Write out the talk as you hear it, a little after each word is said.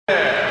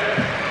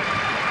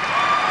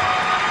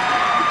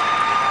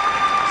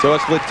So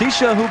it's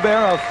Laetitia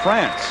Hubert of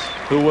France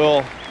who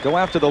will go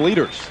after the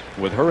leaders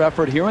with her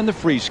effort here in the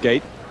free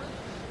skate.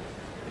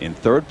 In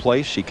third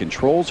place, she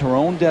controls her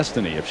own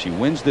destiny. If she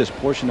wins this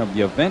portion of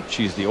the event,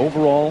 she's the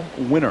overall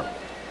winner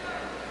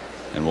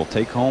and will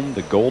take home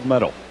the gold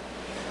medal.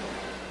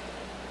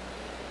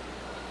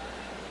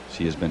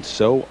 She has been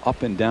so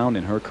up and down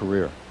in her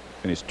career.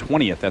 Finished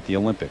 20th at the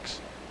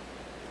Olympics.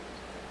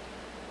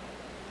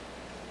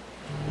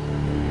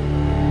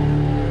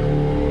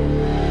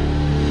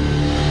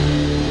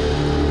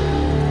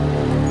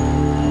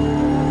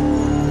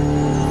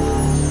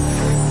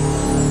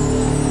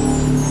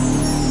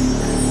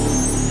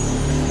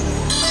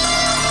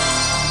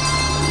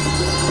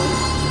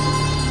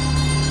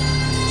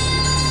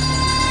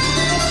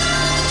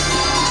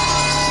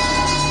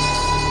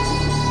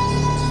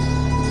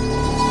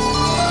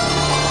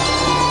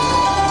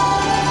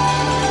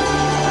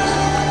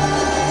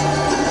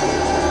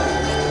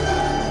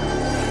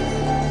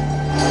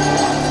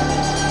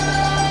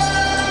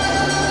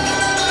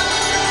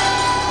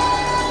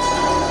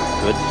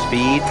 Good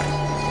speed.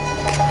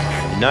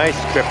 Nice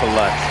triple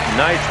lutz.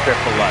 Nice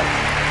triple lutz.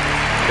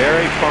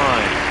 Very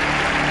fine.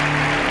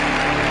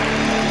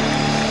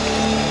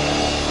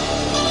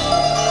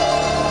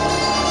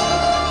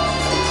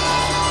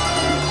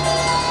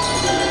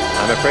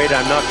 I'm afraid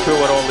I'm not sure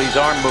what all these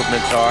arm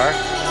movements are.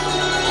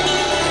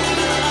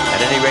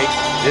 At any rate,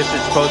 this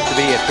is supposed to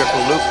be a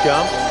triple loop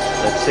jump.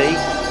 Let's see.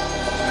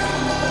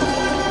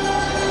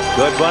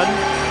 Good one.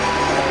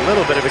 A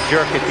little bit of a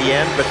jerk at the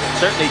end, but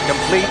certainly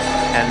complete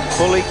and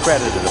fully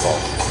creditable.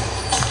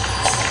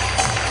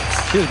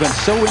 She has been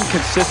so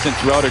inconsistent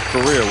throughout her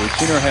career. We've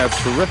seen her have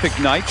terrific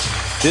nights.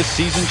 This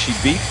season she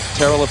beat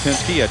Tara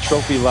Lipinski at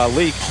Trophee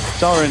Lalique.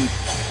 Saw her in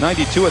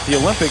 '92 at the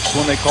Olympics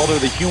when they called her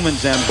the human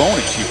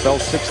Zamboni. She fell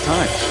 6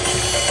 times.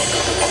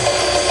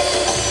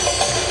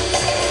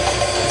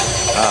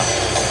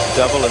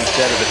 Double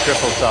instead of a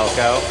triple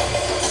salchow.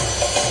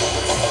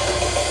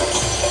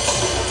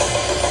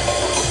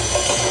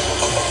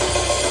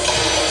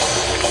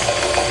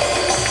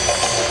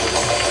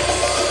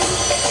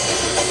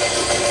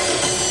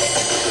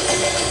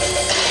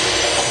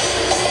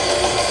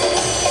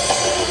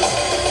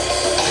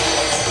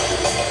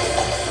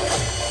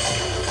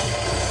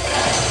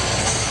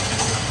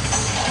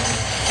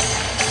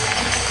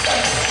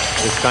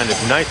 It's kind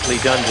of nicely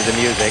done to the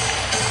music.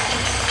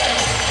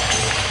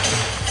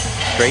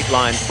 Straight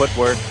line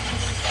footwork.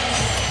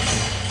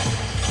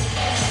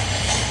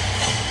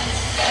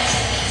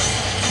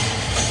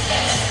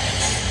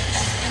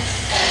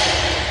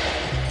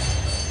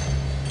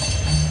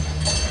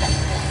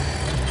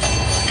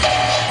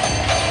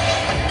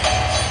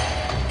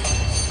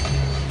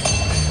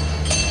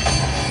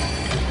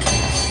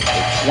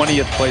 The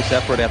 20th place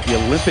effort at the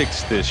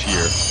Olympics this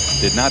year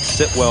did not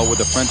sit well with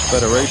the French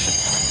Federation.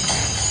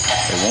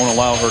 They won't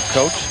allow her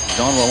coach,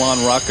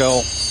 Jean-Roland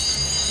Rocco,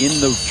 in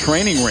the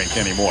training rink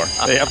anymore.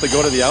 They have to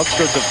go to the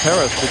outskirts of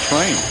Paris to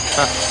train.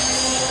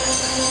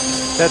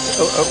 That's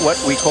what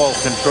we call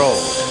control.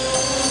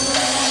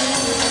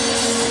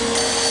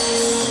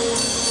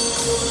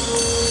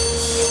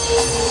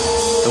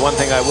 The one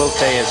thing I will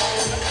say is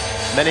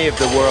many of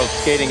the World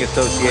Skating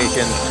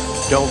Associations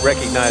don't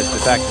recognize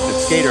the fact that the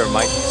skater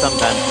might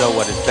sometimes know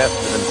what is best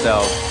for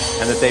themselves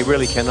and that they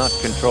really cannot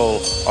control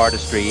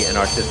artistry and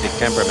artistic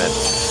temperament.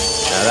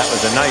 Now that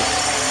was a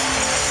nice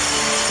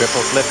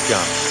triple flip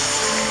jump.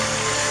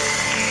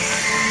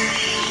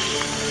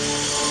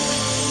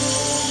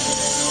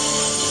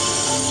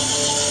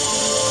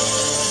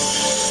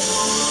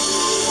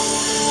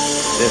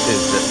 This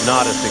is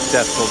not a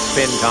successful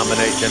spin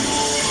combination.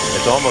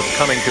 It's almost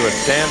coming to a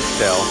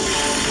standstill.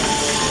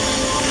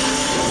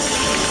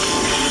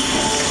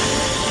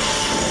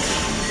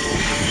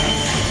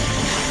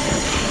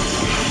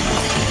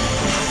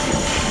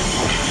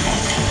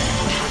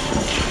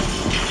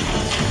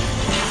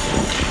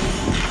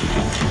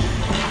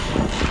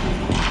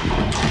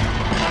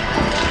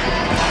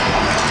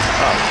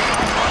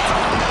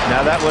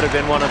 Now that would have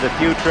been one of the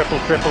few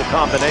triple-triple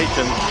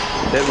combinations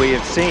that we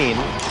have seen.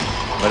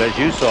 But as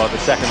you saw,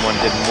 the second one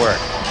didn't work.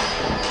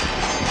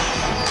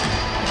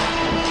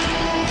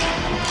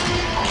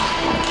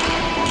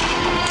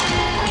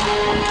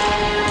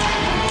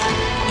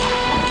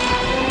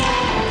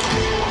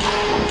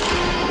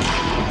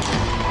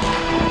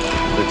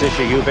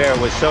 Laetitia Hubert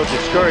was so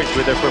discouraged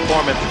with her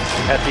performance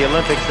at the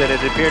Olympics that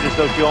it appeared as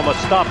though she almost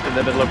stopped in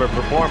the middle of her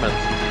performance.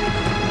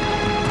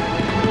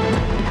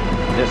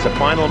 This a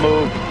final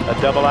move, a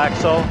double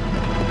axel.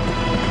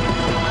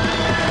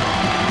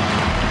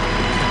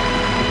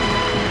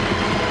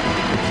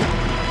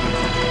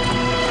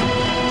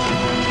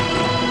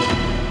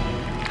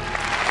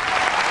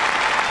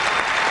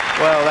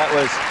 Well, that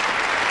was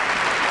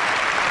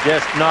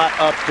just not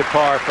up to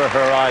par for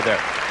her either.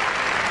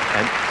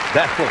 And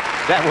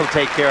that will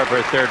take care of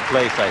her third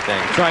place, I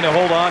think. Trying to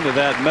hold on to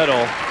that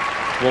medal.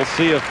 We'll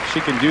see if she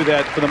can do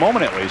that for the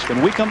moment at least.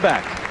 When we come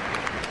back.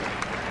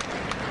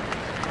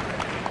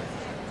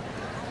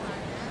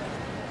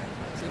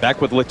 Back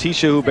with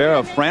Laetitia Hubert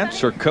of France,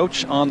 her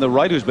coach on the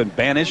right, who's been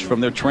banished from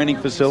their training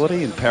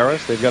facility in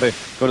Paris. They've got to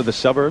go to the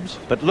suburbs.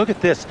 But look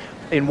at this.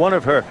 In one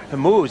of her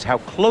moves, how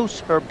close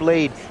her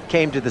blade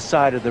came to the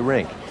side of the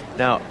rink.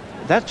 Now,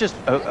 that's just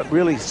a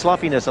really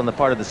sloppiness on the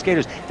part of the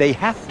skaters. They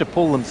have to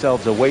pull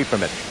themselves away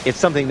from it. It's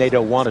something they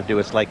don't want to do.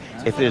 It's like,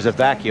 if there's a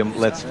vacuum,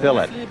 let's fill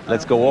it.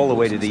 Let's go all the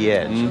way to the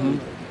edge.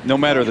 No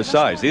matter the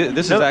size.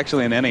 This is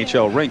actually an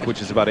NHL rink,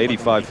 which is about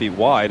 85 feet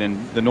wide,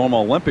 and the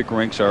normal Olympic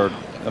rinks are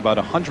about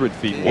 100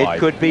 feet wide. It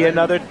could be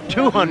another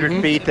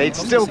 200 feet. They'd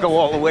still go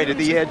all the way to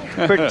the edge,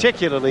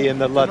 particularly in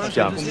the Lutz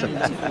jumps.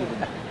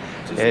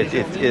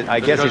 I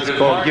guess it's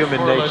called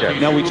human nature.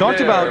 Now, we talked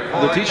about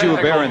Laetitia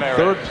Hubert in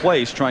third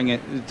place, trying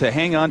to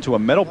hang on to a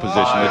medal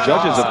position. The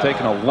judges have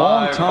taken a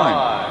long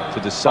time to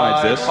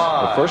decide this.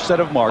 The first set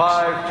of marks.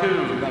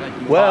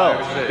 Well,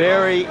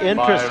 very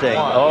interesting.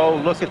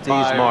 Oh, look at these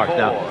marks.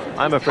 Now,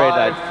 I'm afraid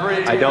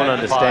I don't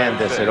understand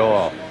this at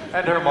all.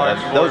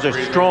 Those are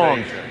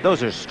strong.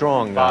 Those are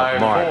strong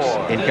marks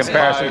in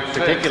comparison,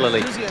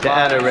 particularly to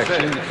Anna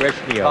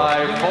Reshnio.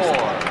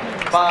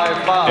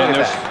 And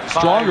they're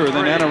stronger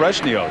than Anna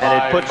Reshnio's.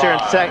 And it puts her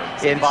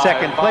in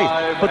second place.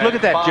 But look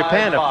at that,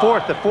 Japan, a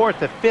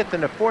fourth, a fifth,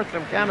 and a fourth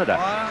from Canada.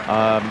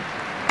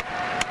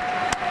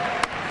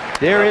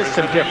 There is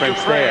some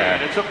difference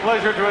there. It's a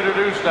pleasure to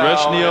introduce now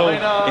Reshnio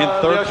in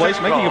third place,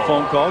 making a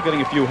phone call,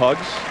 getting a few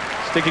hugs,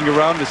 sticking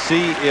around to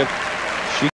see if